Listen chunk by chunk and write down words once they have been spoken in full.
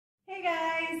Hey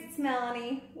guys, it's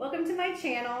Melanie. Welcome to my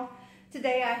channel.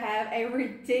 Today I have a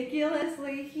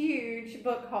ridiculously huge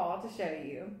book haul to show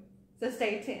you, so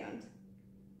stay tuned.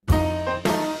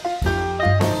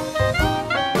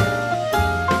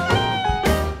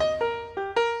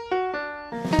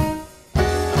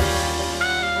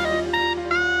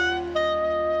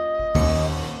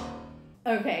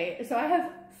 Okay, so I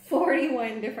have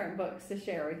 41 different books to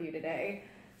share with you today.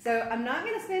 So I'm not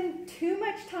going to spend too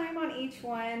much time on each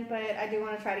one, but I do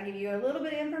want to try to give you a little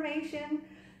bit of information.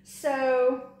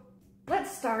 So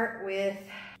let's start with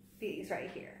these right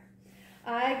here.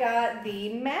 I got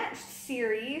the Matched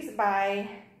series by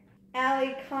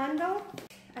Ali Condal.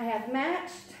 I have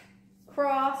Matched,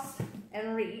 Crossed,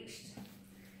 and Reached.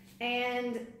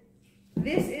 And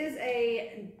this is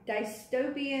a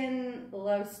dystopian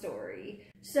love story.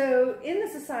 So in the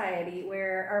society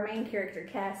where our main character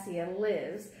Cassia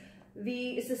lives,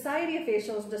 the society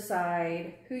officials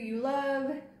decide who you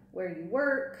love, where you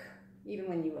work, even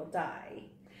when you will die.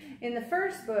 In the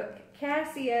first book,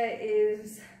 Cassia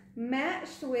is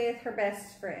matched with her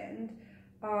best friend,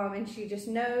 and she just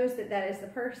knows that that is the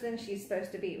person she's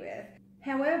supposed to be with.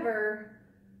 However,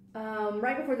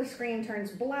 right before the screen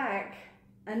turns black,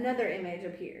 another image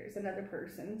appears, another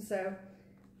person. So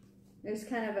there's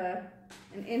kind of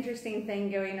an interesting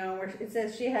thing going on where it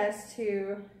says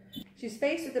she's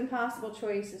faced with impossible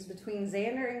choices between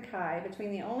Xander and Kai,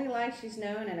 between the only life she's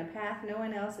known and a path no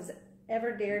one else has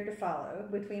ever dared to follow,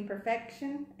 between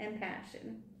perfection and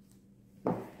passion.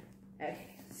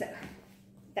 Okay, so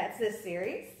that's this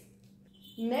series.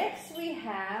 Next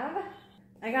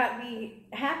I got the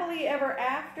Happily Ever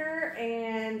After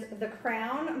and The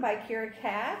Crown by Kiera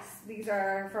Cass. These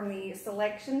are from the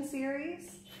Selection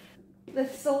series. The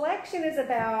Selection is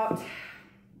about,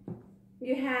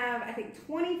 you have, I think,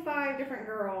 25 different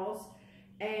girls,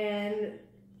 and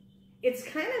it's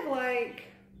kind of like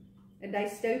a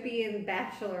dystopian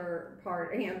bachelor,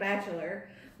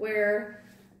 where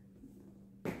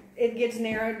it gets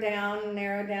narrowed down,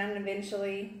 and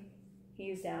eventually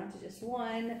he's down to just the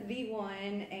one,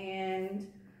 and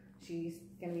she's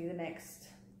gonna be the next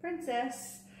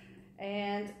princess.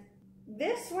 And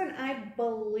this one, I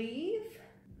believe,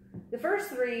 the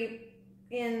first three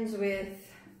ends with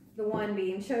the one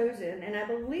being chosen, and I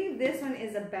believe this one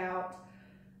is about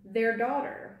their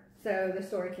daughter, so the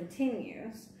story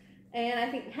continues. And I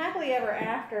think Happily Ever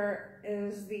After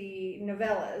is the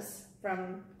novellas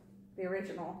from the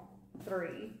original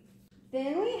three.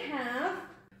 Then we have,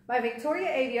 by Victoria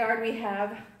Aveyard, we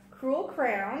have Cruel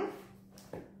Crown,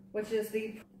 which is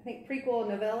the, I think, prequel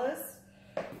novellas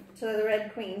to the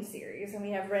Red Queen series. And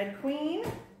we have Red Queen,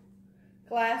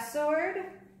 Glass Sword,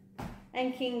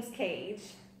 and King's Cage.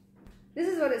 This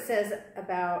is what it says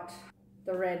about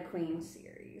the Red Queen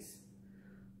series.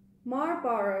 Mar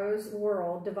Barrow's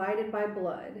world divided by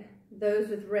blood, those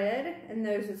with red and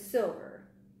those with silver.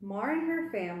 Mar and her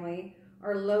family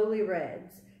are lowly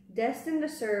reds, destined to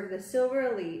serve the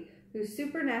silver elite whose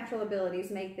supernatural abilities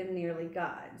make them nearly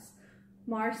gods.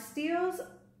 Mar steals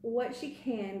what she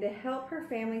can to help her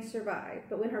family survive,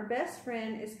 but when her best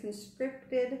friend is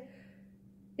conscripted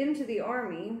into the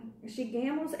army, she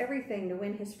gambles everything to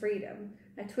win his freedom.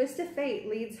 A twist of fate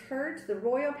leads her to the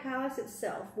royal palace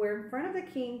itself, where in front of the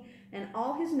king and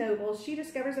all his nobles, she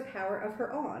discovers a power of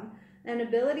her own, an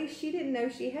ability she didn't know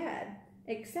she had,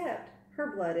 except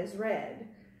her blood is red.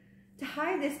 To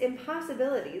hide this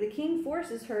impossibility, the king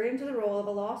forces her into the role of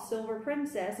a lost silver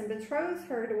princess and betroths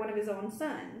her to one of his own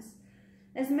sons.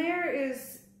 As Mare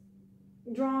is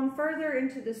drawn further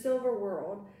into the silver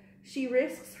world, she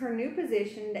risks her new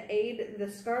position to aid the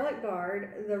Scarlet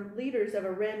Guard, the leaders of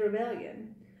a red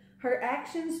rebellion. Her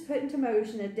actions put into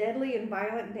motion a deadly and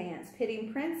violent dance,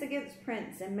 pitting prince against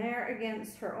prince and Mare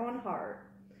against her own heart.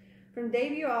 From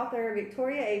debut author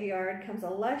Victoria Aveyard comes a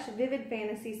lush, vivid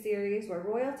fantasy series where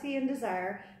royalty and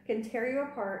desire can tear you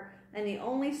apart, and the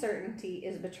only certainty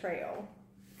is betrayal.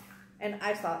 And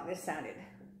I thought this sounded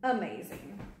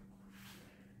amazing.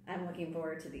 I'm looking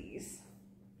forward to these.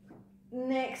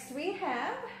 Next we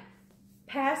have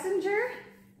Passenger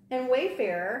and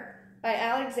Wayfarer by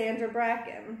Alexandra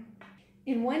Bracken.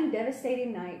 In one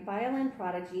devastating night, violin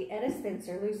prodigy Etta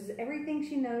Spencer loses everything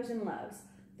she knows and loves.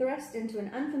 Thrust into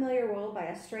an unfamiliar world by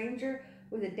a stranger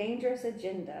with a dangerous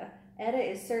agenda, Etta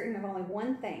is certain of only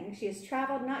one thing. She has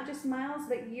traveled not just miles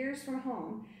but years from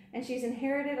home, and she's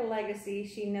inherited a legacy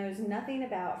she knows nothing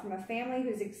about from a family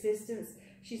whose existence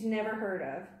she's never heard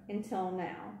of until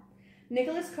now.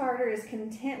 Nicholas Carter is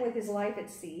content with his life at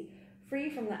sea, free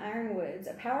from the iron woods,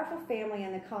 a powerful family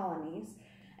in the colonies,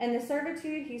 and the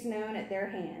servitude he's known at their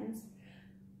hands.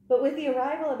 But with the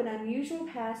arrival of an unusual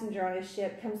passenger on his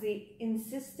ship comes the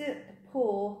insistent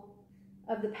pull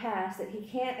of the past that he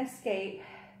can't escape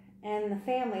and the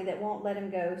family that won't let him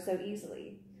go so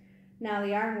easily. Now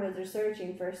the Ironwoods are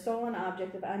searching for a stolen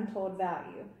object of untold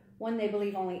value, one they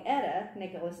believe only Etta,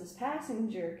 Nicholas's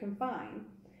passenger, can find.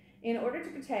 In order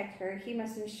to protect her, he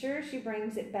must ensure she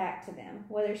brings it back to them,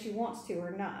 whether she wants to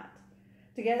or not.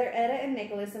 Together, Etta and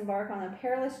Nicholas embark on a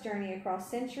perilous journey across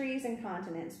centuries and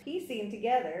continents, piecing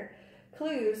together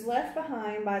clues left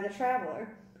behind by the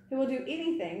traveler, who will do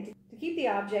anything to keep the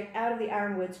object out of the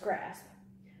Ironwoods' grasp.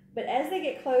 But as they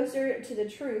get closer to the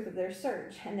truth of their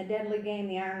search and the deadly game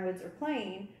the Ironwoods are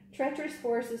playing, treacherous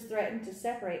forces threaten to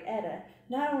separate Etta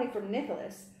not only from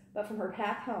Nicholas, but from her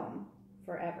path home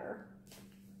forever.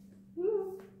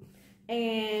 Woo.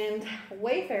 And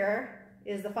Wayfarer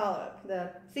is the follow-up,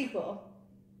 the sequel,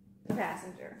 The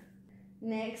Passenger.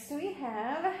 Next we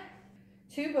have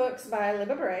 2 books by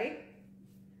Libba Bray.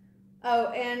 Oh,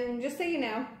 and just so you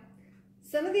know,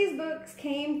 some of these books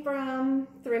came from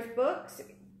thrift books.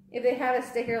 If they have a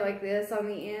sticker like this on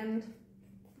the end,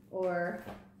 or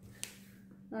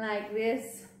like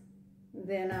this,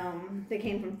 then they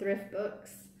came from Thrift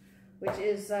Books, which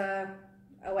is a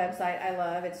website I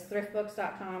love. It's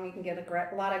thriftbooks.com. You can get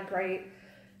a lot of great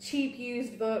cheap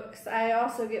used books. I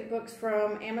also get books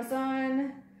from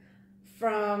Amazon,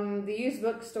 from the used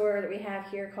bookstore that we have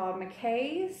here called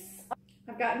McKay's.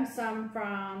 I've gotten some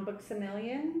from Books A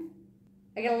Million.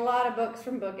 I get a lot of books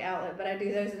from Book Outlet, but I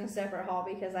do those in a separate haul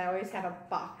because I always have a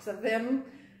box of them.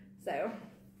 So,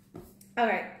 all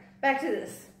right, back to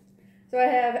this. So I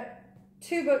have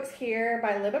 2 books here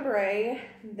by Libba Bray.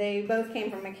 They both came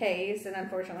from McKay's, and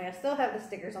unfortunately I still have the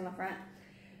stickers on the front.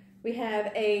 We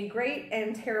have A Great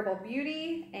and Terrible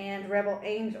Beauty and Rebel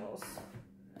Angels.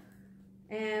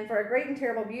 And for A Great and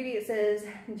Terrible Beauty, it says,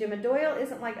 Gemma Doyle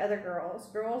isn't like other girls.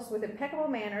 Girls with impeccable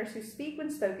manners who speak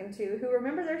when spoken to, who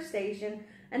remember their station,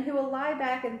 and who will lie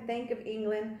back and think of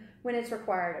England when it's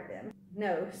required of them.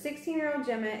 No, 16-year-old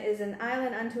Gemma is an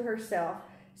island unto herself,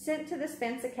 sent to the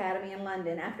Spence Academy in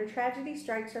London after tragedy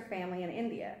strikes her family in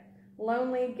India.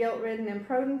 Lonely, guilt-ridden, and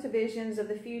prone to visions of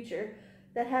the future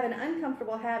that have an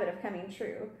uncomfortable habit of coming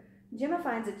true, Gemma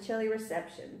finds a chilly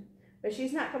reception. But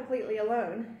she's not completely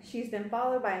alone. She's been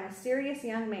followed by a mysterious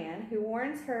young man who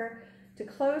warns her to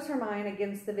close her mind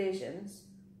against the visions.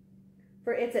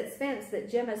 For it's at Spence that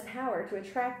Gemma's power to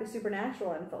attract the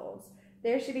supernatural unfolds.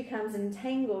 There she becomes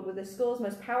entangled with the school's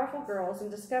most powerful girls and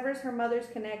discovers her mother's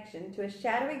connection to a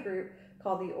shadowy group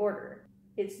called the Order.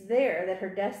 It's there that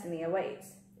her destiny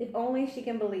awaits, if only she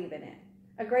can believe in it.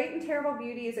 A Great and Terrible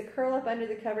Beauty is a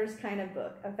curl-up-under-the-covers kind of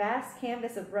book, a vast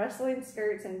canvas of rustling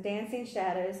skirts and dancing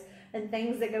shadows and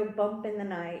things that go bump in the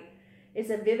night. It's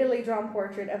a vividly drawn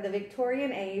portrait of the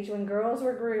Victorian age when girls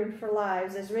were groomed for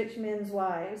lives as rich men's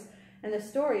wives, and the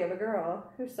story of a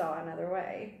girl who saw another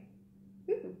way.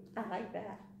 Ooh, I like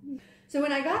that. So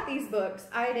when I got these books,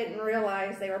 I didn't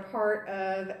realize they were part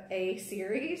of a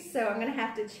series, so I'm going to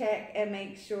have to check and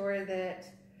make sure that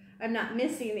I'm not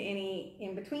missing any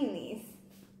in between these.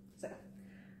 So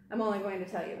I'm only going to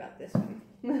tell you about this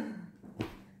one.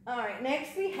 All right,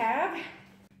 next we have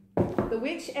The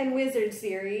Witch and Wizard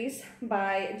series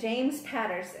by James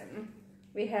Patterson.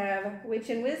 We have Witch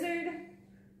and Wizard,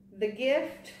 The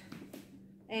Gift,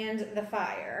 and The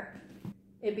Fire.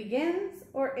 It begins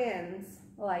or ends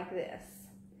like this.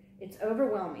 It's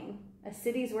overwhelming. A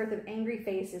city's worth of angry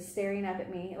faces staring up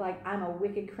at me like I'm a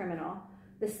wicked criminal.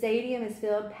 The stadium is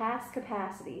filled past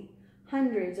capacity.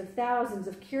 Hundreds of thousands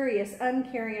of curious,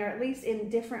 uncaring, or at least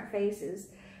indifferent faces.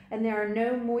 And there are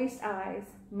no moist eyes,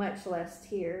 much less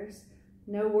tears.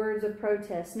 No words of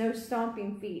protest, no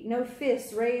stomping feet, no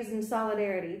fists raised in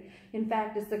solidarity. In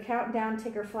fact, as the countdown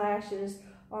ticker flashes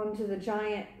onto the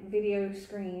giant video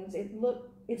screens,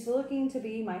 it's looking to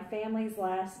be my family's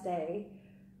last day.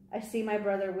 I see my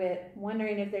brother Whit,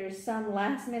 wondering if there's some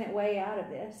last-minute way out of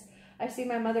this. I see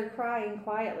my mother crying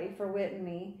quietly for Whit and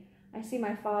me. I see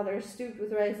my father stooped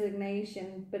with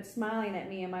resignation, but smiling at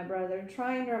me and my brother,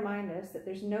 trying to remind us that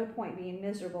there's no point being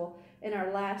miserable in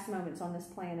our last moments on this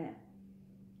planet.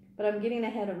 But I'm getting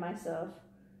ahead of myself.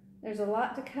 There's a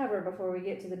lot to cover before we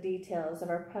get to the details of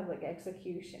our public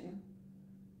execution.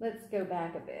 Let's go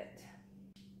back a bit.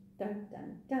 Dun,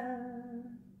 dun,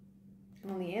 dun.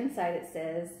 On the inside it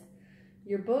says,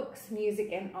 your books, music,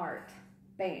 and art,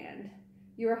 banned.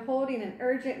 You are holding an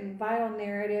urgent and vital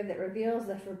narrative that reveals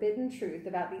the forbidden truth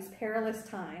about these perilous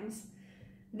times.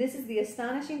 This is the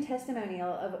astonishing testimonial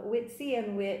of Witsy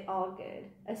and Whit Allgood,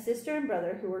 a sister and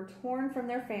brother who were torn from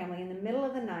their family in the middle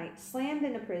of the night, slammed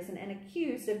into prison, and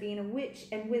accused of being a witch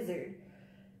and wizard.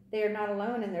 They are not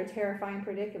alone in their terrifying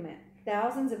predicament.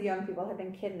 Thousands of young people have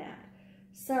been kidnapped.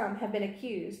 Some have been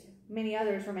accused. Many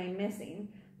others remain missing.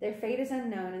 Their fate is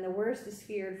unknown, and the worst is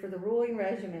feared for the ruling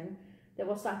regimen that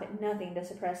will stop at nothing to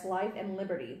suppress life and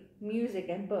liberty, music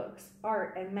and books,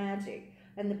 art and magic,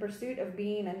 and the pursuit of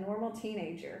being a normal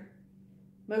teenager.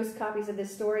 Most copies of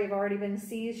this story have already been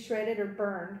seized, shredded, or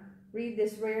burned. Read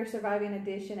this rare surviving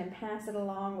edition and pass it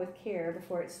along with care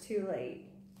before it's too late.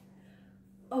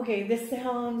 Okay, this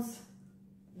sounds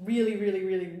really, really,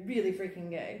 really, really freaking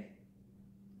gay.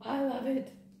 I love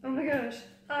it. Oh my gosh.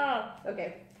 Ah.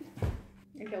 Okay.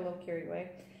 I got a little carried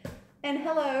away. And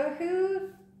hello,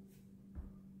 who's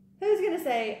gonna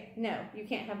say, no, you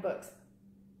can't have books?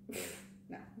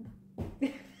 No.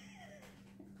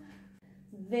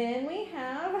 Then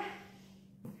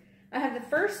I have the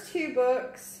first two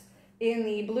books in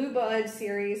the Blue Blood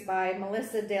series by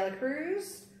Melissa De La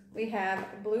Cruz. We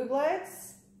have Blue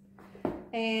Bloods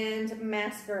and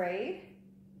Masquerade.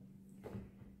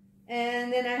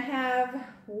 And then I have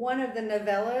one of the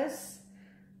novellas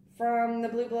from the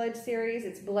Blue Blood series.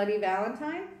 It's Bloody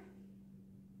Valentine.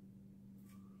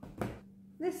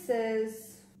 This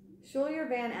says, Julia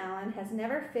Van Allen has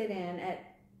never fit in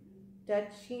at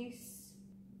Duchesse,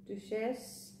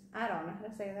 I don't know how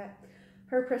to say that,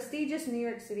 her prestigious New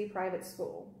York City private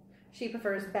school. She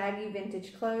prefers baggy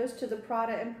vintage clothes to the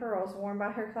Prada and pearls worn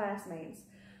by her classmates.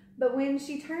 But when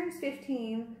she turns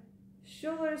 15,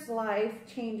 Schuyler's life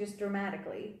changes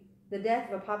dramatically. The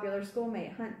death of a popular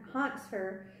schoolmate haunts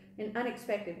her in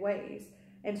unexpected ways.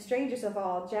 And strangest of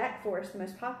all, Jack Force, the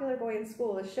most popular boy in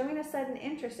school, is showing a sudden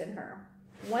interest in her.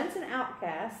 Once an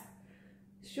outcast,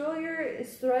 Schuyler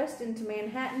is thrust into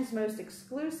Manhattan's most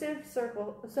exclusive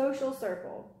social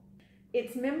circle.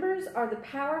 Its members are the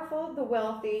powerful, the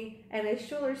wealthy, and as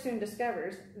Schuyler soon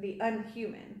discovers, the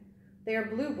unhuman. They are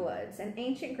blue bloods, an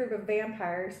ancient group of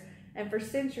vampires, and for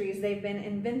centuries they've been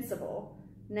invincible.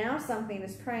 Now something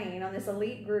is preying on this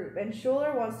elite group, and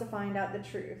Schuyler wants to find out the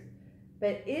truth.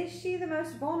 But is she the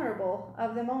most vulnerable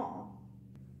of them all?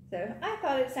 So I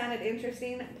thought it sounded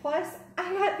interesting. Plus,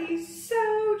 I got these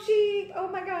so cheap. Oh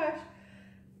my gosh.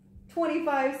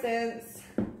 25 cents,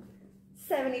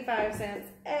 75 cents,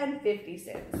 and 50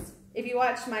 cents. If you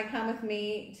watched my Come With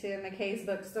Me to McKay's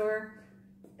bookstore,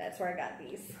 that's where I got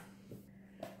these.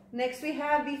 Next we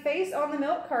have The Face on the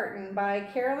Milk Carton by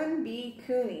Carolyn B.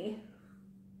 Cooney.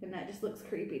 And that just looks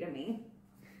creepy to me.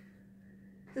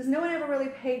 It says, no one ever really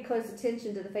paid close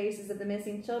attention to the faces of the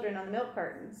missing children on the milk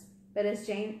cartons. But as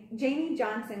Janie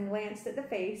Johnson glanced at the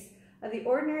face of the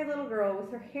ordinary little girl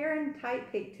with her hair in tight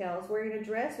pigtails, wearing a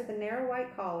dress with a narrow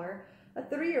white collar, a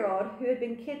 3-year-old who had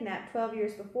been kidnapped 12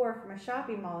 years before from a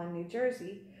shopping mall in New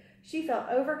Jersey, she felt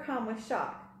overcome with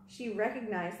shock. She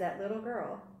recognized that little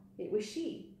girl. It was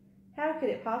she. How could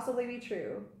it possibly be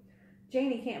true?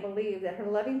 Janie can't believe that her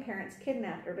loving parents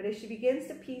kidnapped her, but as she begins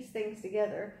to piece things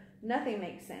together, nothing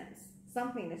makes sense.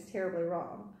 Something is terribly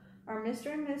wrong. Are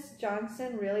Mr. and Miss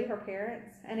Johnson really her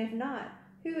parents? And if not,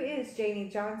 who is Janie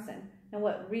Johnson and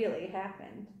what really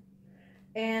happened?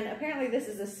 And apparently this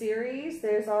is a series.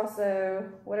 There's also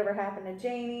Whatever Happened to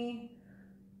Janie,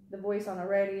 The Voice on the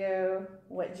Radio,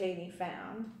 What Janie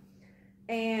Found.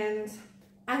 And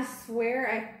I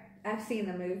swear I've seen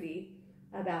the movie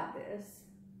about this.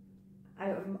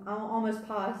 I'm almost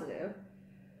positive,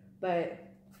 but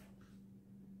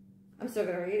I'm still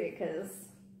going to read it because,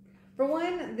 for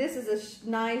one, this is a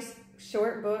nice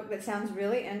short book that sounds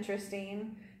really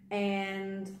interesting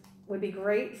and would be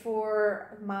great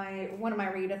for one of my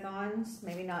readathons.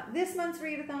 Maybe not this month's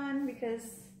readathon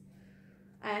because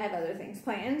I have other things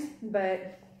planned,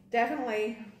 but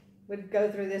definitely would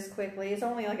go through this quickly. It's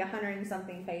only like 100 and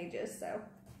something pages, so.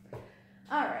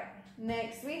 All right,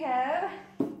 next we have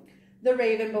The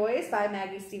Raven Boys by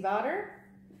Maggie Stiefvater.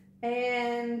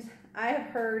 And I have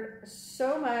heard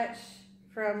so much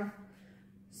from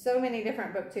so many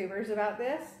different booktubers about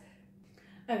this.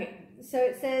 Okay, so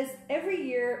it says, every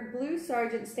year, Blue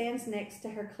Sergeant stands next to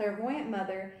her clairvoyant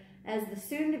mother as the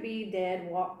soon-to-be dead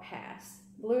walk past.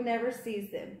 Blue never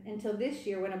sees them until this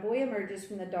year when a boy emerges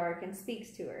from the dark and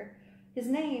speaks to her. His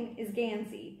name is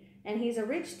Gansey, and he's a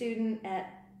rich student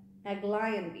at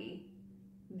Aglionby,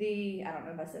 I don't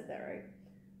know if I said that right,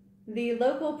 the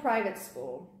local private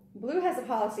school. Blue has a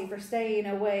policy for staying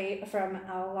away from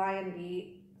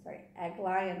Aglionby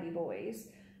boys,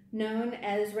 known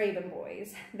as Raven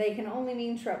Boys. They can only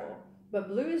mean trouble. But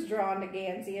Blue is drawn to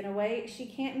Gansey in a way she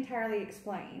can't entirely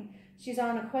explain. She's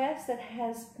on a quest that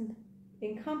has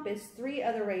encompassed 3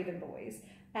 other Raven Boys.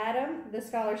 Adam, the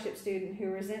scholarship student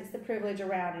who resents the privilege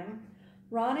around him.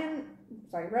 Ronan,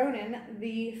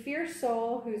 the fierce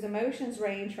soul whose emotions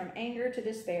range from anger to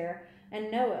despair,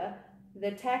 and Noah,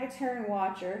 the taciturn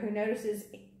watcher who notices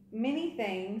many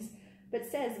things but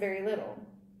says very little.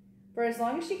 For as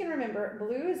long as she can remember,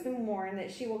 Blue has been warned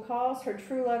that she will cause her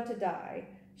true love to die.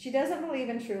 She doesn't believe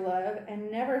in true love and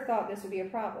never thought this would be a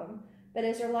problem. But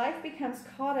as her life becomes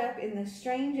caught up in the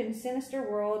strange and sinister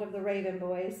world of the Raven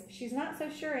Boys, she's not so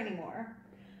sure anymore.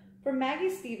 From Maggie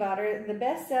Stiefvater, the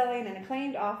best-selling and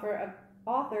acclaimed author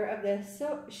of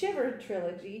the Shiver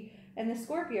trilogy and the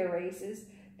Scorpio races,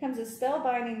 comes a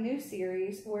spellbinding new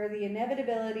series where the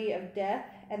inevitability of death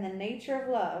and the nature of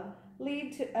love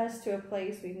lead us to a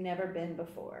place we've never been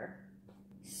before.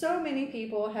 So many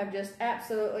people have just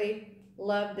absolutely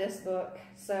loved this book,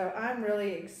 so I'm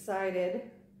really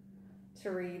excited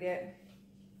to read it.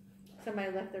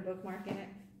 Somebody left their bookmark in it.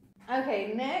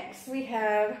 Okay, next we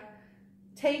have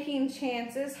Taking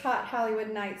Chances, Hot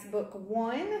Hollywood Nights, Book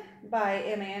 1 by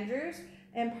M. Andrews,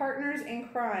 and Partners in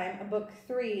Crime, Book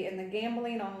 3 in the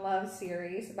Gambling on Love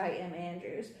series by M.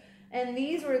 Andrews. And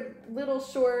these were little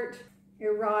short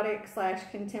erotic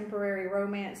 / contemporary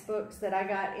romance books that I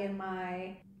got in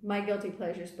my Guilty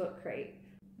Pleasures book crate.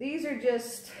 These are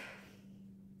just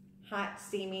hot,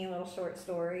 steamy little short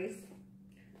stories.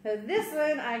 So this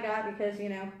one I got because, you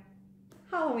know,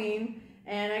 Halloween,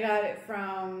 and I got it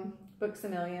from Books A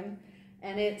Million,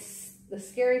 and it's the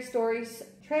Scary Stories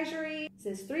Treasury. It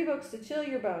says 3 books to chill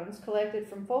your bones, collected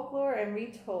from folklore and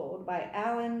retold by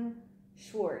Alan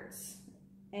Schwartz.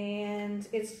 And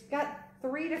it's got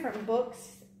 3 different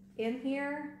books in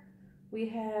here. We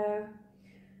have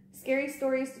Scary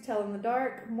Stories to Tell in the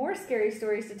Dark, More Scary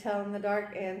Stories to Tell in the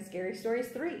Dark, and Scary Stories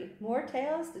 3, More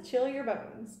Tales to Chill Your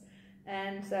Bones.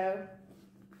 And so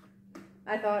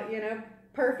I thought, you know,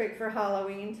 perfect for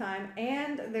Halloween time.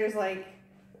 And there's like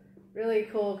really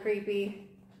cool, creepy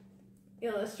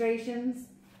illustrations.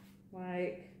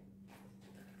 Like,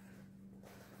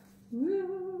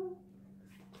 woo.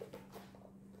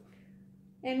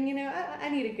 And you know, I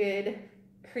need a good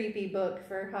creepy book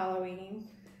for Halloween.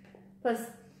 Plus,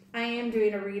 I am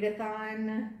doing a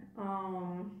readathon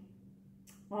on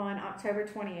October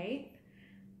 28th.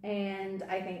 And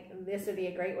I think this would be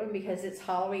a great one because it's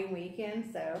Halloween weekend,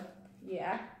 so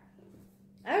yeah.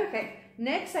 Okay,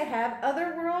 next I have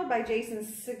Otherworld by Jason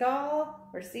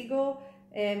Segel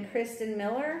and Kristen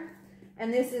Miller.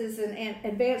 And this is an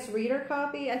advanced reader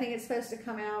copy. I think it's supposed to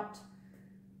come out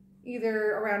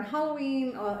either around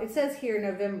Halloween, it says here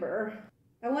November.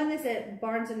 I won this at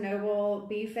Barnes & Noble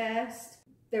B-Fest.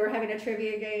 They were having a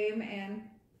trivia game, and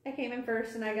I came in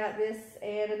first, and I got this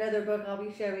and another book I'll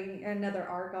be showing, another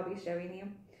arc I'll be showing you.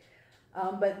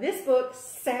 But this book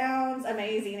sounds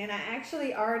amazing, and I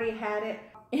actually already had it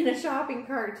in a shopping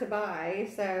cart to buy,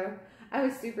 so I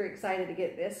was super excited to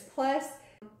get this. Plus,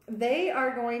 they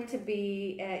are going to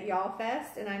be at Y'all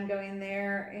Fest, and I'm going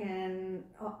there in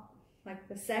like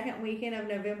the second weekend of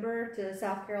November to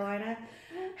South Carolina.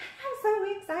 I'm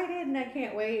so excited, and I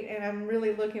can't wait, and I'm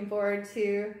really looking forward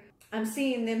to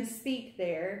seeing them speak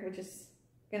there, which is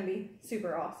going to be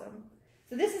super awesome.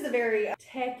 So this is a very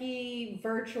techy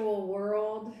virtual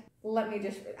world.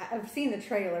 I've seen the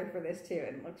trailer for this too,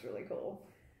 and it looks really cool.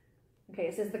 Okay,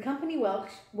 it says, the company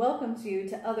welcomes you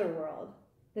to Otherworld,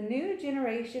 the new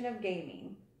generation of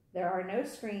gaming. There are no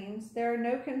screens, there are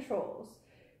no controls.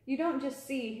 You don't just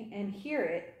see and hear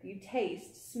it, you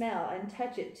taste, smell, and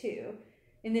touch it too.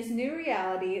 In this new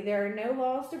reality, there are no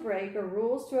laws to break or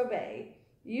rules to obey.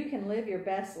 You can live your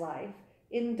best life.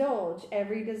 Indulge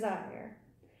every desire.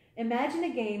 Imagine a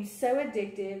game so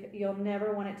addictive you'll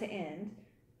never want it to end,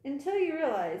 until you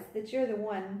realize that you're the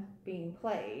one being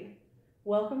played.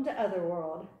 Welcome to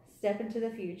Otherworld. Step into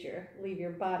the future. Leave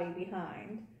your body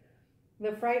behind.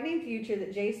 The frightening future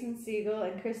that Jason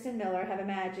Segel and Kristen Miller have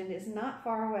imagined is not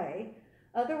far away.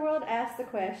 Otherworld asks the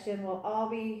question we'll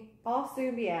all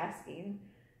soon be asking.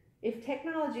 If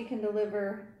technology can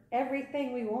deliver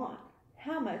everything we want,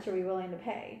 how much are we willing to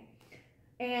pay?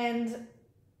 And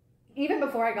even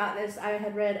before I got this, I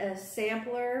had read a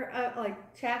sampler,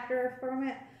 chapter from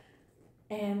it,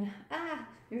 and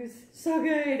it was so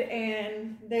good.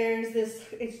 And they're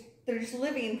just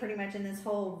living pretty much in this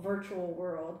whole virtual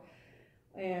world,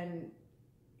 and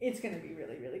it's going to be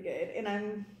really, really good. And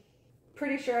I'm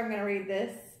pretty sure I'm going to read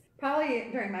this probably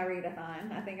during my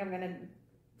readathon. I think I'm going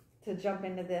to jump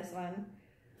into this one,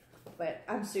 but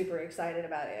I'm super excited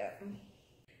about it.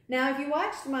 Now, if you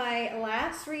watched my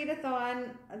last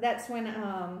readathon, that's when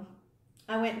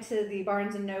I went to the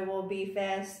Barnes & Noble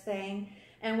B-Fest thing.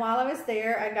 And while I was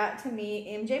there, I got to meet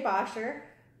MJ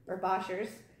Boshers,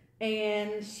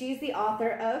 And she's the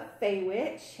author of Fey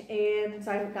Witch. And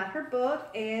so I got her book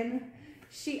and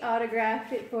she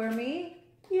autographed it for me.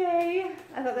 Yay!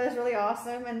 I thought that was really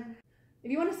awesome. And if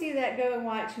you want to see that, go and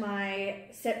watch my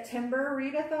September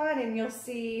readathon and you'll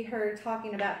see her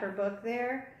talking about her book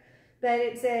there. But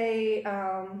it's a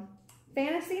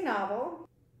fantasy novel.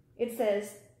 It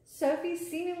says, Sophie's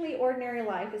seemingly ordinary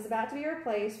life is about to be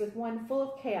replaced with one full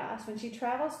of chaos when she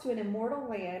travels to an immortal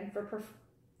land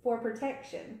for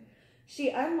protection. She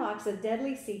unlocks a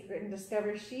deadly secret and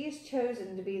discovers she is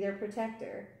chosen to be their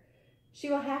protector. She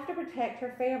will have to protect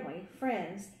her family,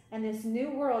 friends, and this new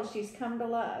world she's come to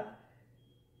love.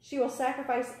 She will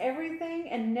sacrifice everything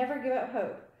and never give up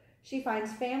hope. She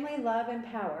finds family, love, and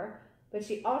power, but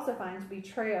she also finds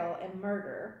betrayal and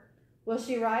murder. Will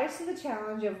she rise to the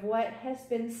challenge of what has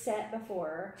been set before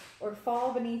her, or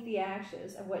fall beneath the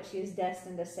ashes of what she is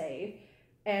destined to save?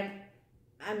 And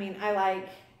I mean, I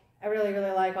really,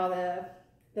 really like all the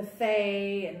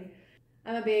Fae, and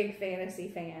I'm a big fantasy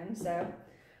fan, so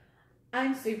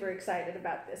I'm super excited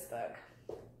about this book.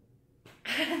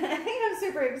 I think I'm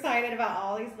super excited about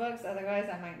all these books, otherwise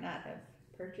I might not have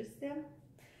purchased them.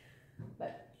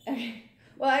 But, okay.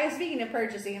 Well, speaking of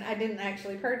purchasing, I didn't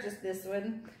actually purchase this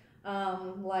one.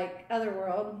 Like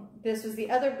Otherworld, this was the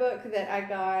other book that I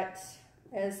got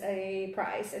as a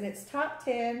price, and it's Top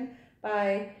 10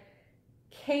 by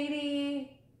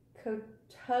Katie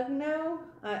Cotugno.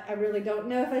 I really don't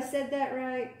know if I said that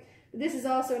right. This is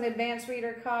also an advanced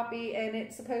reader copy, and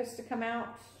it's supposed to come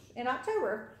out in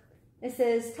October. It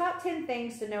says, Top 10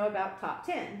 Things to Know About Top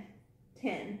 10.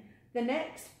 10. The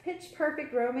next Pitch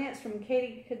Perfect romance from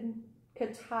Katie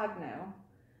Cotugno.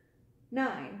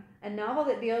 9. A novel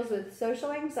that deals with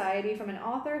social anxiety from an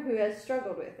author who has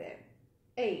struggled with it.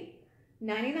 8.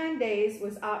 99 Days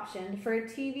was optioned for a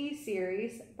TV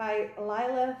series by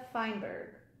Lila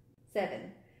Feinberg.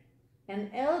 7.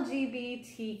 An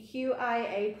LGBTQIA+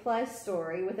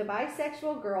 story with a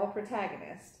bisexual girl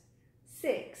protagonist.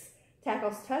 6.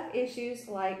 Tackles tough issues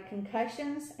like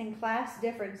concussions and class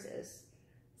differences.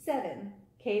 7.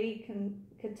 Katie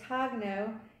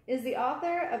Cotugno is the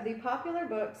author of the popular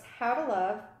books How to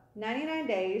Love, 99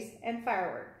 Days, and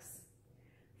Fireworks.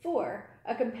 4.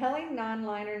 A compelling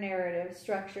non-liner narrative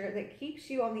structure that keeps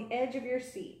you on the edge of your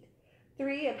seat.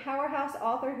 3. A powerhouse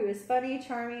author who is funny,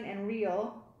 charming, and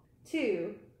real.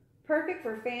 2. Perfect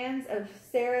for fans of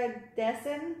Sarah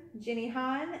Dessen, Jenny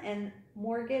Han, and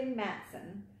Morgan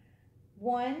Matson.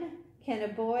 1. Can a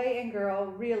boy and girl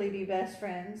really be best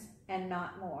friends and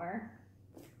not more?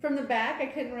 From the back, I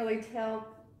couldn't really tell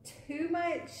too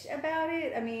much about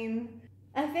it. I mean,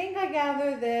 I think I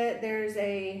gather that there's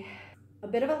a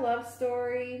bit of a love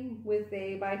story with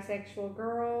a bisexual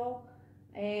girl,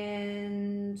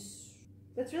 and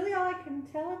that's really all I can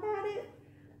tell about it.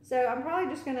 So I'm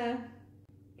probably just gonna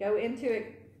go into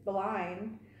it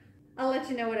blind. I'll let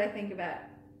you know what I think about it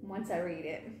once I read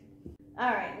it. All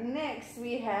right, next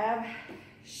we have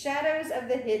Shadows of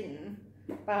the Hidden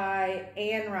by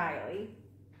Anne Riley.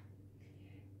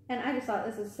 And I just thought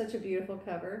this was such a beautiful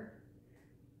cover.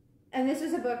 And this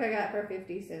is a book I got for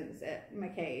 50 cents at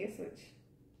McKay's, which,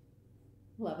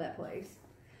 love that place.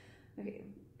 Okay.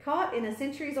 Caught in a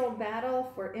centuries-old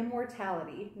battle for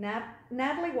immortality,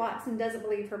 Natalie Watson doesn't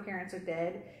believe her parents are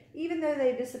dead, even though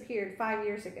they disappeared 5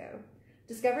 years ago.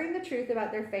 Discovering the truth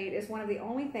about their fate is one of the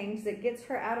only things that gets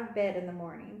her out of bed in the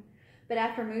morning. But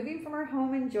after moving from her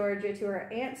home in Georgia to her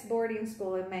aunt's boarding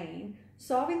school in Maine,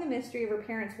 solving the mystery of her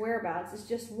parents' whereabouts is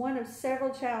just one of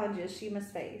several challenges she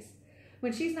must face.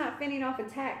 When she's not fending off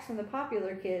attacks from the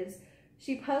popular kids,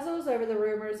 she puzzles over the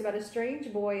rumors about a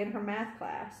strange boy in her math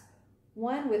class,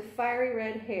 one with fiery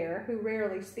red hair who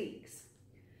rarely speaks.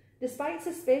 Despite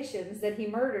suspicions that he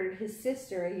murdered his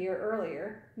sister a year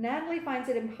earlier, Natalie finds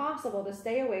it impossible to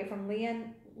stay away from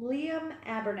Liam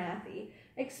Abernathy,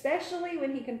 especially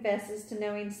when he confesses to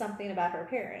knowing something about her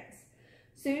parents.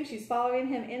 Soon she's following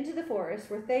him into the forest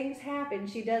where things happen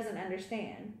she doesn't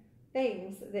understand.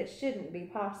 Things that shouldn't be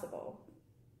possible.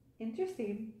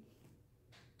 Interesting.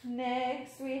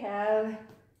 Next we have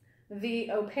The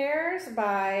Au Pairs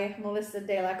by Melissa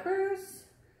De La Cruz.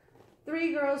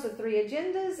 3 girls with 3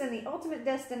 agendas and the ultimate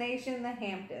destination, the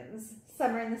Hamptons.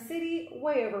 Summer in the city,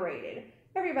 way overrated.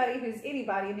 Everybody who's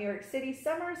anybody in New York City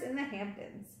summers in the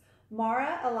Hamptons.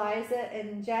 Mara, Eliza,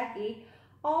 and Jackie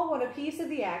all want a piece of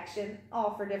the action,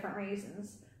 all for different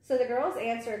reasons. So the girls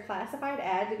answer a classified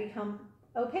ad to become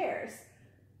au pairs.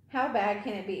 How bad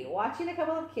can it be? Watching a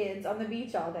couple of kids on the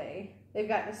beach all day. They've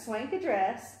got the swank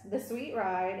address, the sweet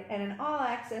ride, and an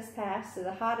all-access pass to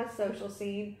the hottest social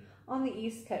scene on the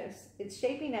East Coast. It's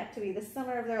shaping up to be the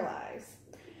summer of their lives.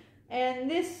 And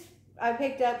this, I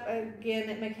picked up again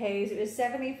at McKay's. It was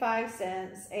 75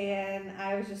 cents, and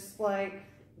I was just like,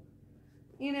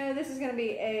 you know, this is going to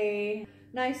be a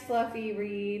nice fluffy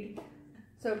read.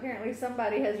 So apparently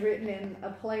somebody has written in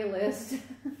a playlist.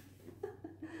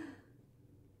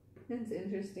 It's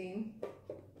interesting.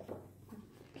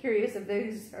 Curious if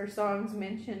those are songs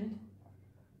mentioned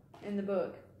in the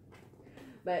book.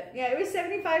 But yeah, it was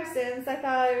 75 cents. I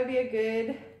thought it would be a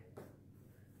good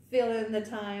fill in the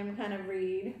time kind of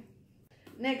read.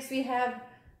 Next we have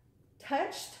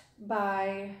Touched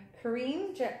by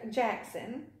Corinne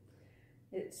Jackson.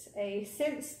 It's a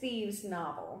Since Thieves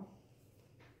novel.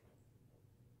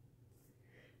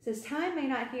 It says, time may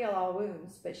not heal all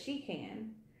wounds, but she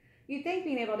can. You'd think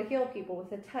being able to heal people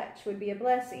with a touch would be a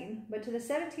blessing, but to the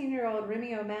 17-year-old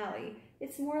Remy O'Malley,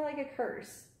 it's more like a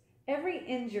curse. Every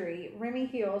injury Remy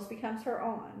heals becomes her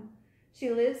own. She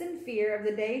lives in fear of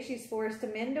the day she's forced to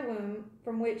mend a wound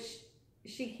from which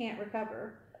she can't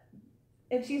recover.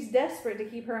 And she's desperate to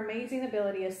keep her amazing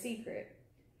ability a secret.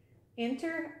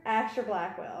 Enter Asher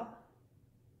Blackwell,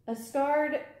 a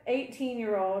scarred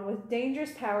 18-year-old with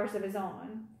dangerous powers of his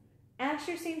own.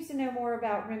 Asher seems to know more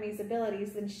about Remy's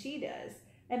abilities than she does,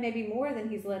 and maybe more than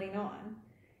he's letting on.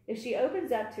 If she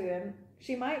opens up to him,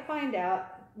 she might find out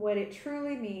what it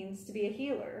truly means to be a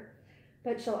healer,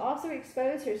 but she'll also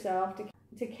expose herself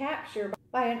to capture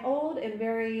by an old and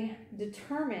very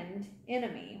determined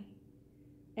enemy.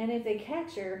 And if they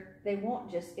catch her, they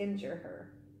won't just injure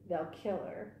her, they'll kill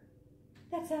her.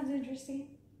 That sounds interesting.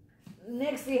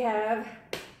 Next we have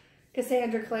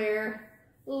Cassandra Clare,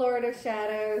 Lord of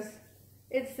Shadows.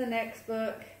 It's the next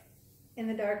book in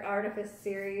the Dark Artifice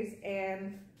series,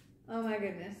 and oh my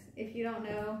goodness, if you don't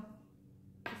know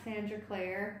Cassandra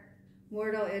Clare,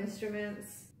 Mortal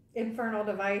Instruments, Infernal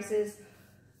Devices,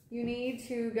 you need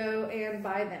to go and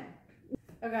buy them.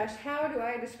 Oh gosh, how do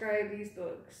I describe these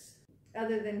books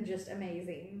other than just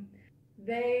amazing?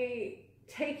 They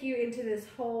take you into this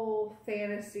whole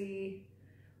fantasy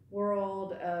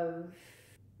world of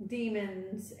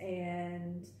demons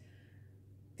and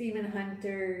demon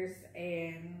hunters,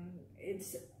 and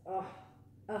it's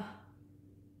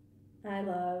I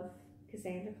love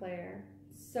Cassandra Clare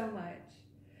so much.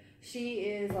 She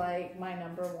is like my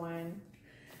 #1,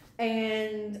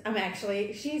 and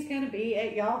she's gonna be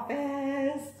at Y'all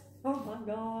Fest. Oh my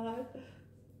god,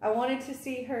 I wanted to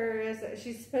see her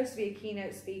she's supposed to be a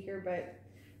keynote speaker, but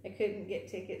I couldn't get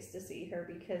tickets to see her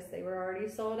because they were already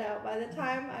sold out by the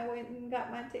time I went and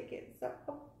got my tickets. So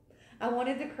I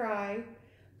wanted to cry,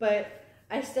 but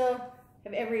I still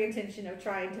have every intention of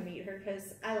trying to meet her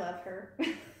because I love her.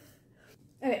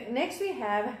 Okay, next we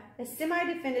have a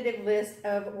semi-definitive list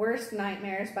of worst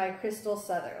nightmares by Crystal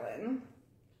Sutherland.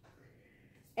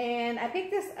 And I picked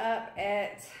this up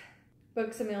at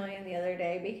Books A Million the other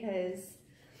day because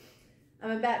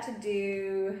I'm about to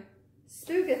do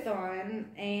Spookathon,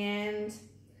 and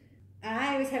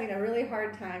I was having a really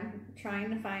hard time trying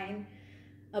to find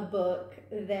a book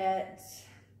that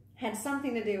had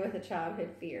something to do with a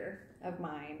childhood fear of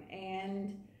mine,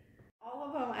 and all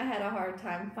of them I had a hard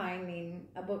time finding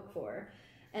a book for.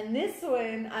 And this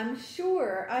one, I'm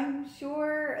sure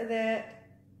that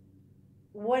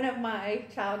one of my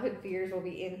childhood fears will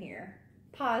be in here.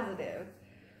 Positive.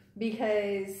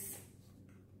 Because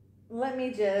let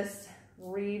me just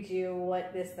read you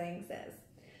what this thing says.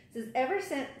 It says, ever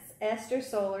since Esther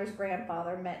Solar's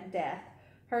grandfather met death,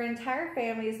 her entire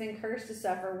family has been cursed to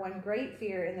suffer one great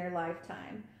fear in their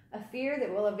lifetime, a fear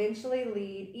that will eventually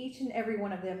lead each and every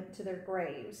one of them to their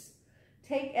graves.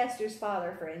 Take Esther's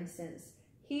father, for instance.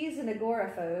 He's an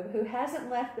agoraphobe who hasn't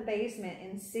left the basement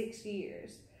in 6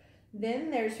 years. Then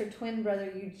there's her twin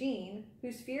brother, Eugene,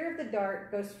 whose fear of the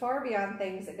dark goes far beyond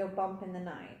things that go bump in the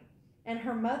night. And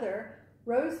her mother,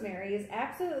 Rosemary, is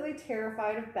absolutely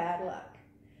terrified of bad luck.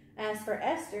 As for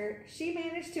Esther, she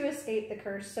managed to escape the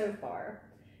curse so far.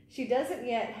 She doesn't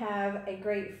yet have a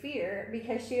great fear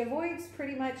because she avoids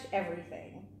pretty much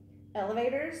everything.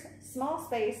 Elevators, small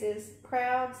spaces,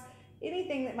 crowds,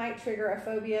 anything that might trigger a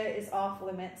phobia is off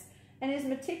limits and is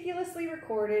meticulously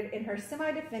recorded in her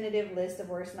semi-definitive list of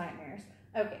worst nightmares.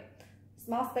 Okay,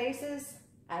 small spaces,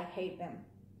 I hate them.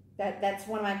 That's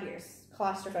one of my fears,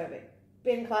 claustrophobic.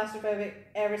 Been claustrophobic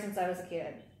ever since I was a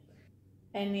kid.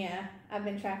 And yeah, I've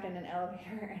been trapped in an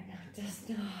elevator and that does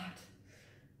not.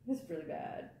 It was really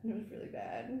bad. It was really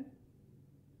bad.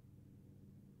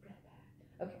 Really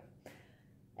bad. Okay.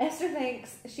 Esther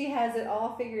thinks she has it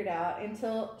all figured out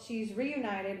until she's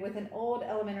reunited with an old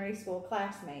elementary school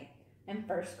classmate and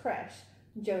first crush,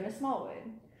 Jonah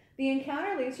Smallwood. The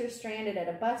encounter leaves her stranded at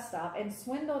a bus stop and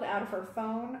swindled out of her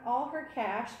phone, all her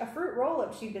cash, a fruit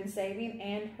roll-up she'd been saving,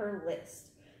 and her list.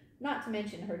 not to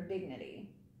mention her dignity.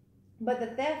 But the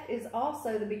theft is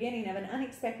also the beginning of an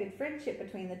unexpected friendship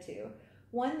between the two,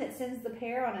 one that sends the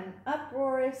pair on an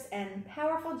uproarious and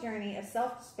powerful journey of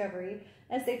self-discovery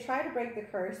as they try to break the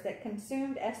curse that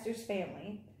consumed Esther's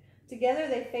family. Together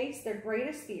they face their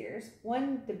greatest fears,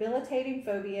 one debilitating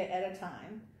phobia at a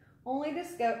time, only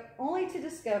to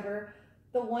discover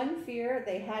the one fear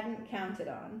they hadn't counted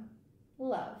on: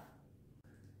 love.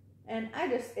 And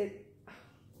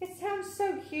it sounds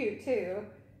so cute too.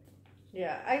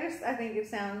 Yeah, I think it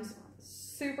sounds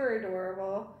super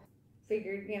adorable.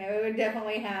 Figured, it would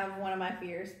definitely have one of my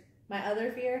fears. My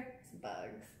other fear is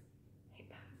bugs. I hate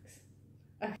bugs.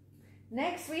 Okay.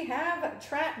 Next we have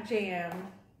Trap Jam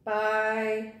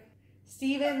by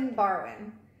Stephen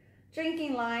Barwin.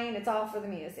 Drinking, lying, it's all for the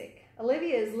music.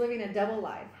 Olivia is living a double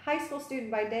life. High school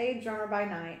student by day, drummer by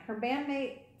night. Her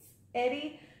bandmates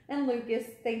Eddie and Lucas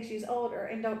think she's older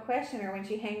and don't question her when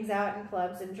she hangs out in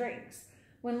clubs and drinks.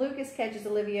 When Lucas catches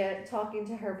Olivia talking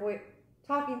to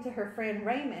her friend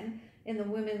Raymond in the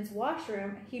women's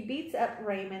washroom, he beats up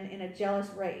Raymond in a jealous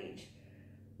rage.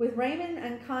 With Raymond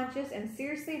unconscious and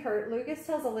seriously hurt, Lucas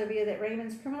tells Olivia that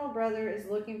Raymond's criminal brother is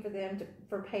looking for them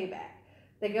for payback.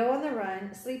 They go on the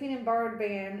run, sleeping in borrowed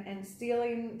van and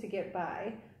stealing to get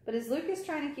by. But is Lucas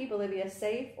trying to keep Olivia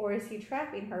safe, or is he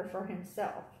trapping her for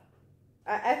himself?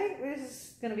 I think this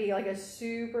is going to be like a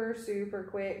super, super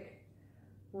quick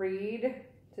read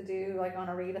to do like on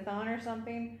a readathon or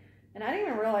something. And I didn't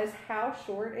even realize how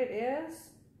short it is.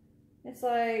 It's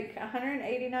like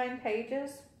 189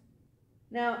 pages.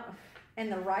 Now,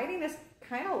 and the writing is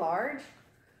kind of large,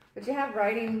 but you have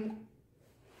writing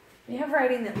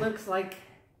that looks like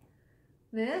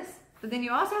this, but then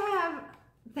you also have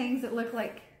things that look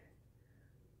like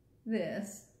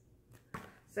this.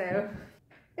 So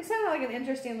it sounded like an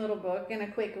interesting little book and a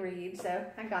quick read, so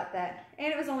I got that.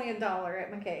 And it was only $1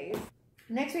 at McKay's.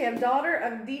 Next we have Daughter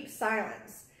of Deep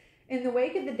Silence. In the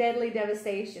wake of the deadly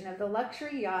devastation of the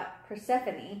luxury yacht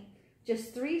Persephone,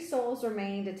 just 3 souls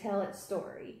remain to tell its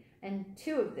story, and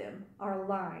 2 of them are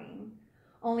lying.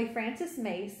 Only Frances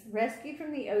Mace, rescued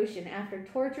from the ocean after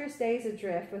torturous days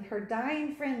adrift with her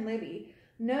dying friend Libby,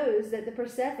 knows that the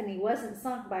Persephone wasn't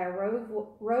sunk by a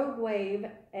rogue wave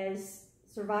as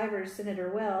survivors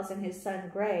Senator Wells and his son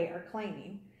Gray are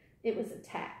claiming. It was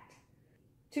attacked.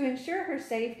 To ensure her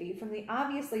safety from the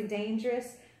obviously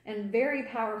dangerous and very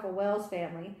powerful Wells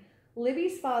family,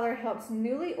 Libby's father helps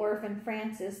newly orphaned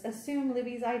Frances assume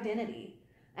Libby's identity.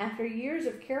 After years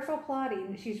of careful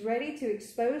plotting, she's ready to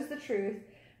expose the truth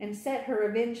and set her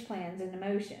revenge plans into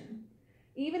motion,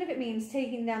 even if it means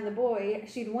taking down the boy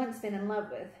she'd once been in love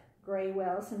with, Gray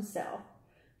Wells himself.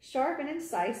 Sharp and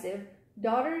incisive,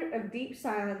 Daughter of Deep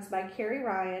Silence by Carrie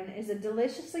Ryan is a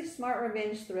deliciously smart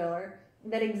revenge thriller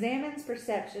that examines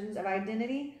perceptions of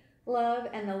identity, love,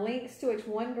 and the lengths to which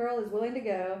one girl is willing to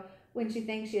go when she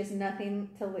thinks she has nothing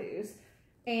to lose.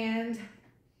 And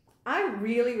I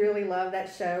really, really love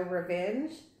that show,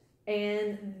 Revenge,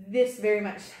 and this very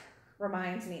much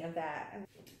reminds me of that.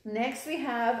 Next we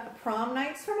have Prom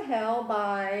Nights from Hell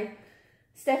by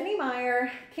Stephenie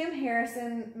Meyer, Kim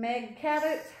Harrison, Meg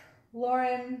Cabot,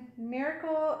 Lauren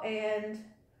Miracle, and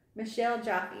Michelle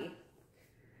Jaffe.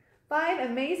 5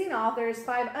 amazing authors,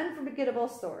 5 unforgettable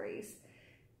stories.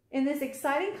 In this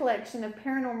exciting collection of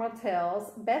paranormal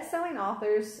tales, best-selling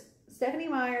authors Stephenie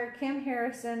Meyer, Kim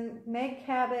Harrison, Meg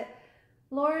Cabot,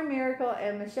 Lauren Miracle,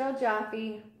 and Michelle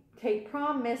Jaffe take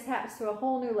prom mishaps to a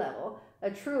whole new level,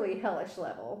 a truly hellish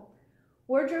level.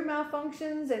 Wardrobe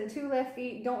malfunctions and 2 left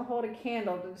feet don't hold a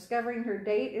candle to discovering her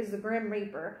date is the Grim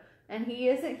Reaper, and he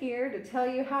isn't here to tell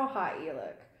you how hot you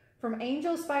look. From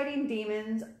angels fighting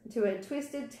demons to a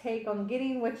twisted take on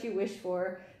getting what you wish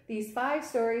for, these 5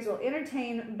 stories will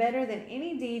entertain better than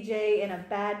any DJ in a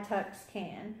bad tux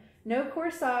can. No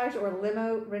corsage or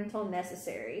limo rental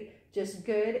necessary. Just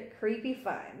good, creepy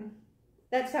fun.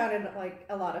 That sounded like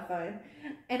a lot of fun.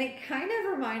 And it kind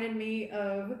of reminded me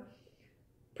of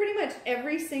pretty much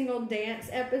every single dance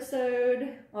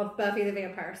episode of Buffy the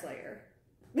Vampire Slayer.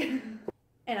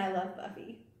 And I love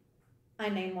Buffy. I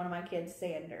named one of my kids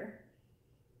Sander.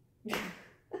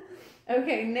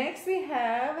 Okay, next we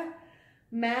have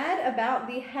Mad About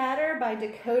the Hatter by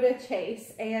Dakota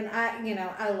Chase. And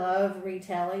I love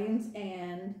retellings,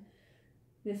 and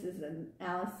this is an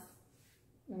Alice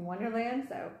in Wonderland,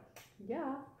 so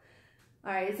yeah.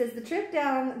 All right, it says the trip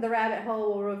down the rabbit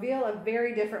hole will reveal a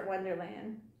very different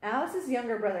Wonderland. Alice's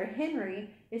younger brother, Henry,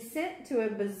 is sent to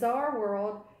a bizarre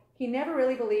world he never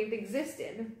really believed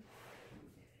existed.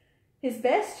 His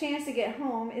best chance to get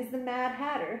home is the Mad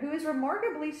Hatter, who is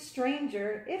remarkably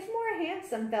stranger, if more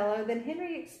handsome fellow than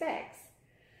Henry expects.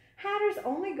 Hatter's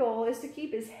only goal is to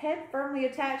keep his head firmly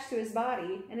attached to his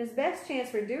body, and his best chance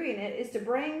for doing it is to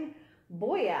bring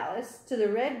Boy Alice to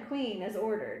the Red Queen as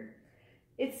ordered.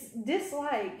 It's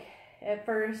dislike at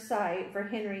first sight for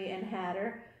Henry and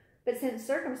Hatter, but since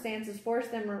circumstances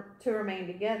forced them to remain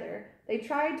together, they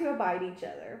tried to abide each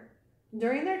other.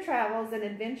 During their travels and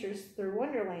adventures through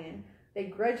Wonderland, they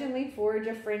grudgingly forge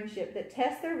a friendship that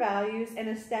tests their values and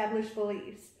establish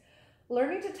beliefs.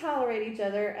 Learning to tolerate each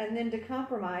other and then to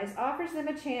compromise offers them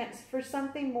a chance for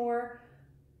something more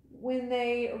when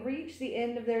they reach the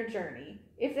end of their journey,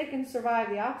 if they can survive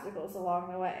the obstacles along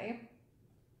the way.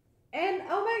 And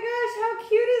oh my gosh, how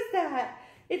cute is that?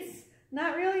 It's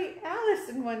not really Alice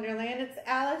in Wonderland, it's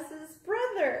Alice's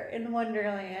brother in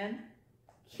Wonderland.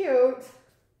 Cute.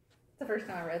 It's the first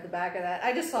time I read the back of that.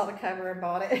 I just saw the cover and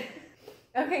bought it.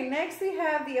 Okay, next we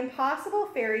have The Impossible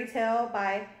Fairy Tale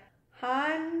by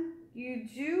Han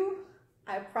Yuju.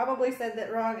 I probably said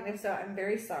that wrong, and if so, I'm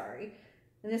very sorry.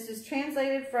 And this is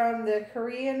translated from the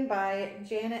Korean by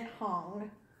Janet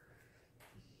Hong.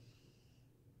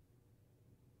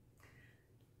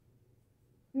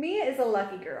 Mia is a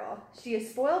lucky girl. She is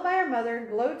spoiled by her mother,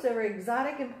 gloats over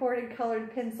exotic imported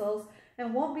colored pencils,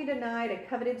 and won't be denied a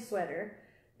coveted sweater.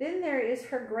 Then there is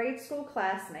her grade school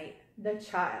classmate, the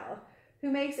Child, who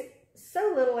makes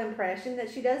so little impression that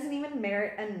she doesn't even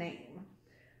merit a name.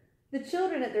 The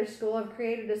children at their school have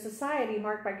created a society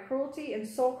marked by cruelty and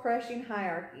soul-crushing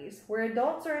hierarchies, where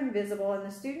adults are invisible and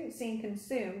the students seem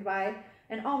consumed by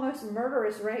an almost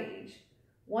murderous rage.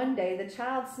 One day, the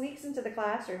Child sneaks into the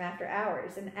classroom after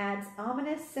hours and adds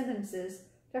ominous sentences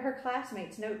to her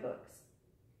classmates' notebooks.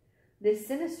 This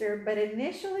sinister but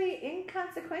initially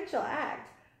inconsequential act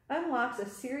unlocks a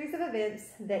series of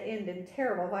events that end in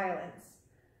terrible violence.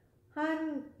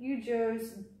 Han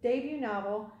Yujo's debut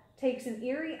novel takes an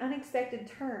eerie, unexpected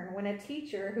turn when a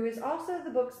teacher, who is also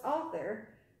the book's author,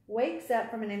 wakes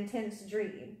up from an intense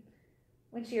dream.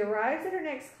 When she arrives at her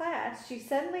next class, she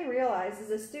suddenly realizes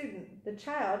a student, the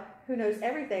Child, who knows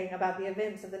everything about the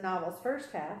events of the novel's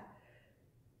first half.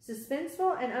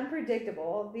 Suspenseful and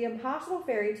unpredictable, The Impossible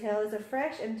Fairy Tale is a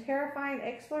fresh and terrifying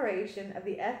exploration of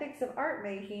the ethics of art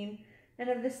making and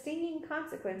of the stinging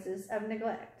consequences of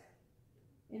neglect.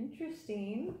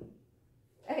 Interesting.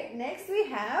 Okay, next we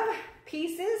have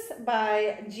Pieces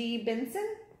by G. Benson.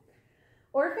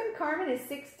 Orphan Carmen is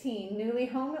 16, newly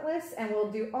homeless, and will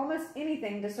do almost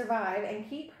anything to survive and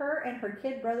keep her and her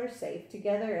kid brother safe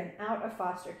together and out of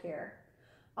foster care.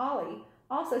 Ollie,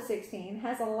 also 16,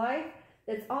 has a life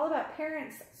that's all about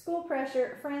parents, school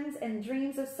pressure, friends, and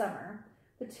dreams of summer.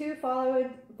 The two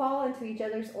fall into each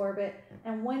other's orbit,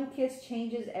 and one kiss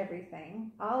changes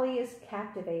everything. Ollie is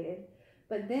captivated,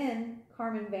 but then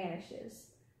Carmen vanishes.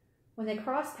 When they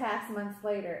cross paths months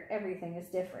later, everything is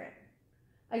different.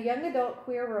 A young adult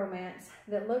queer romance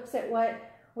that looks at what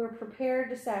we're prepared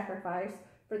to sacrifice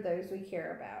for those we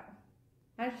care about.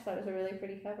 I just thought it was a really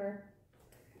pretty cover.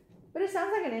 But it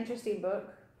sounds like an interesting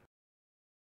book.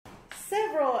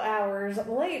 Several hours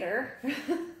later,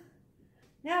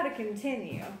 now to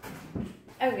continue.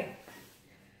 Okay.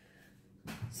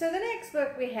 So the next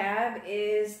book we have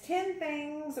is 10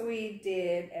 Things We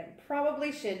Did and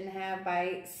Probably Shouldn't Have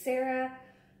by Sarah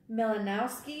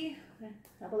Milanowski.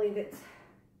 I believe it's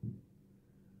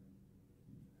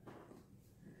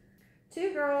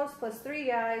 2 girls plus 3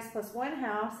 guys plus 1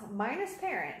 house minus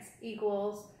parents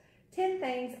equals 10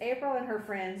 things April and her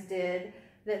friends did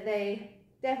that they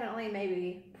definitely,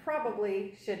 maybe,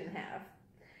 probably shouldn't have.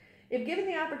 If given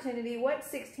the opportunity, what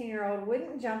 16-year-old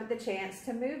wouldn't jump at the chance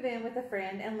to move in with a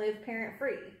friend and live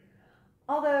parent-free?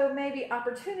 Although maybe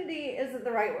opportunity isn't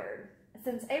the right word,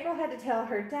 since April had to tell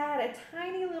her dad a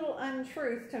tiny little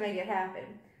untruth to make it happen.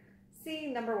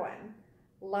 See, number 1,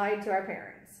 lied to our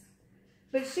parents.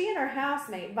 But she and her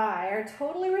housemate, Vi, are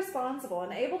totally responsible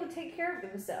and able to take care of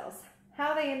themselves.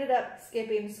 How they ended up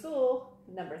skipping school,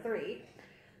 number 3.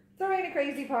 Throwing a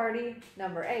crazy party,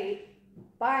 number 8.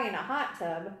 Buying a hot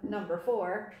tub, number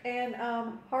 4. And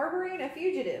harboring a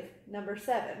fugitive, number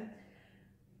 7.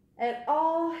 It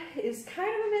all is kind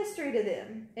of a mystery to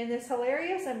them. In this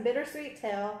hilarious and bittersweet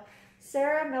tale,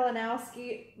 Sarah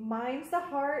Milanowski mines the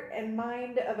heart and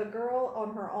mind of a girl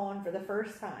on her own for the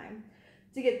first time.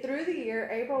 To get through the year,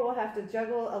 April will have to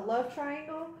juggle a love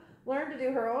triangle, learn to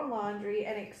do her own laundry,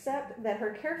 and accept that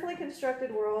her carefully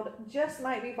constructed world just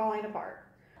might be falling apart.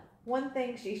 One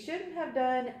thing she shouldn't have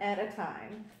done at a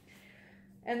time.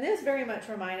 And this very much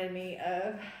reminded me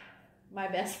of my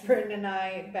best friend and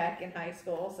I back in high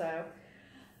school. So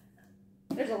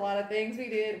there's a lot of things we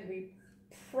did we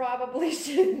probably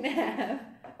shouldn't have,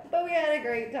 but we had a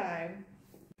great time.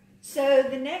 So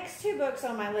the next two books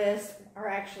on my list are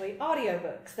actually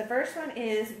audiobooks. The first one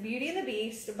is Beauty and the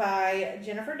Beast by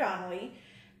Jennifer Donnelly,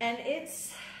 and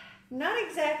it's not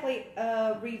exactly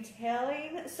a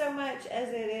retelling so much as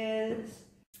it is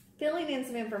filling in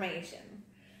some information.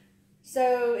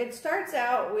 So it starts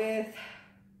out with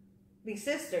the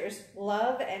sisters,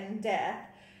 Love and Death,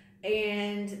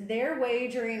 and they're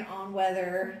wagering on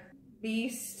whether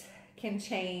Beast can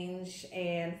change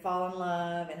and fall in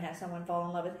love and have someone fall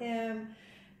in love with him.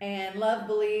 And Love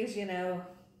believes, you know,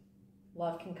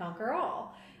 love can conquer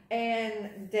all.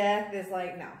 And Death is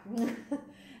like, no.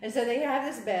 And so they have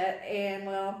this bet, and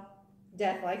well,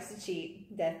 Death likes to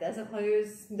cheat. Death doesn't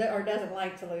lose, or doesn't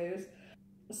like to lose.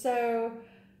 So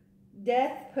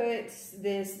Death puts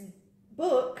this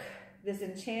book, this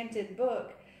enchanted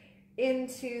book,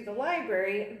 into the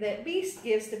library that Beast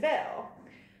gives to Belle.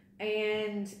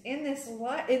 And in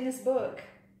this book,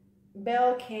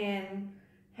 Belle can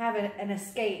have an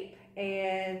escape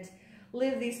and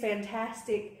live these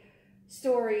fantastic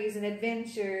stories and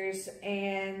adventures,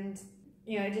 and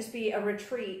you know, just be a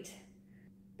retreat.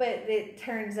 But it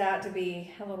turns out to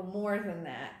be a little more than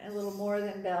that, a little more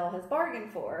than Belle has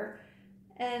bargained for,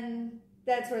 and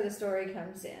that's where the story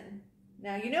comes in.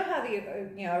 Now, you know how the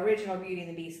original Beauty and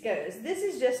the Beast goes. This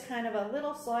is just kind of a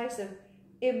little slice of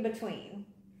in between.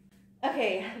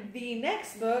 Okay, the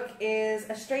next book is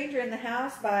A Stranger in the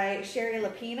House by Shari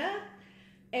Lapena,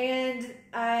 and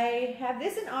I have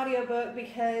this in audiobook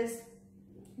because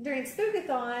during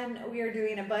Spookathon we are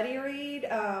doing a buddy read.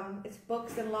 It's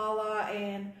Books and Lala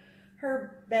and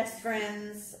her best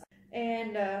friends,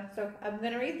 and so I'm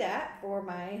going to read that for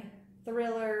my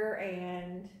thriller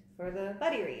and for the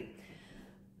buddy read.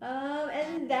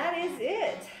 And that is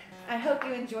it. I hope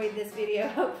you enjoyed this video.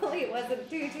 Hopefully it wasn't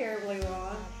too terribly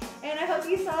long. And I hope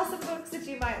you saw some books that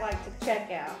you might like to check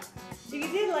out. If you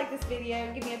did like this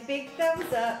video, give me a big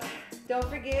thumbs up. Don't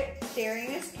forget,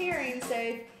 sharing is caring. So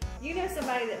if you know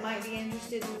somebody that might be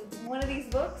interested in one of these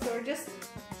books or just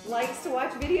likes to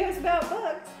watch videos about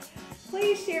books,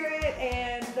 please share it.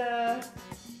 And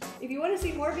if you want to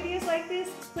see more videos like this,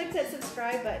 click that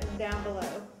subscribe button down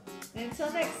below. And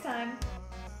until next time,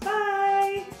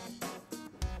 bye!